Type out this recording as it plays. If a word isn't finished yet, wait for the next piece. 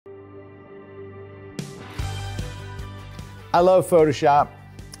I love Photoshop.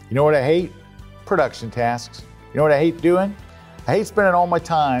 You know what I hate? Production tasks. You know what I hate doing? I hate spending all my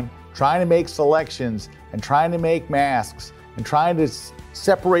time trying to make selections and trying to make masks and trying to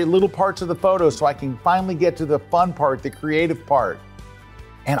separate little parts of the photo so I can finally get to the fun part, the creative part.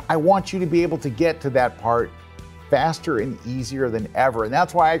 And I want you to be able to get to that part faster and easier than ever. And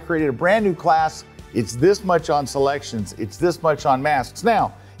that's why I created a brand new class. It's this much on selections, it's this much on masks.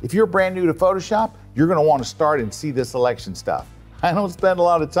 Now, if you're brand new to Photoshop, you're gonna want to start and see this selection stuff. I don't spend a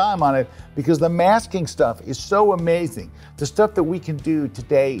lot of time on it because the masking stuff is so amazing. The stuff that we can do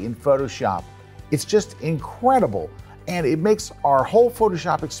today in Photoshop, it's just incredible. And it makes our whole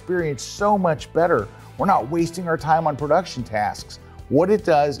Photoshop experience so much better. We're not wasting our time on production tasks. What it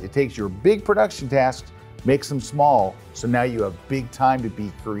does, it takes your big production tasks, makes them small, so now you have big time to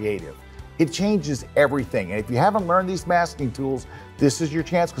be creative. It changes everything. And if you haven't learned these masking tools, this is your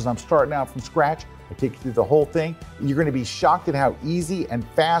chance because I'm starting out from scratch. I take you through the whole thing. You're gonna be shocked at how easy and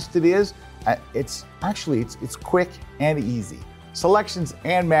fast it is. It's quick and easy. Selections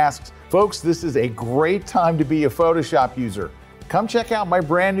and masks. Folks, this is a great time to be a Photoshop user. Come check out my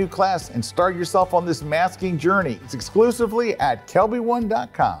brand new class and start yourself on this masking journey. It's exclusively at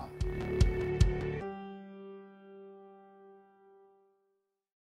kelby1.com.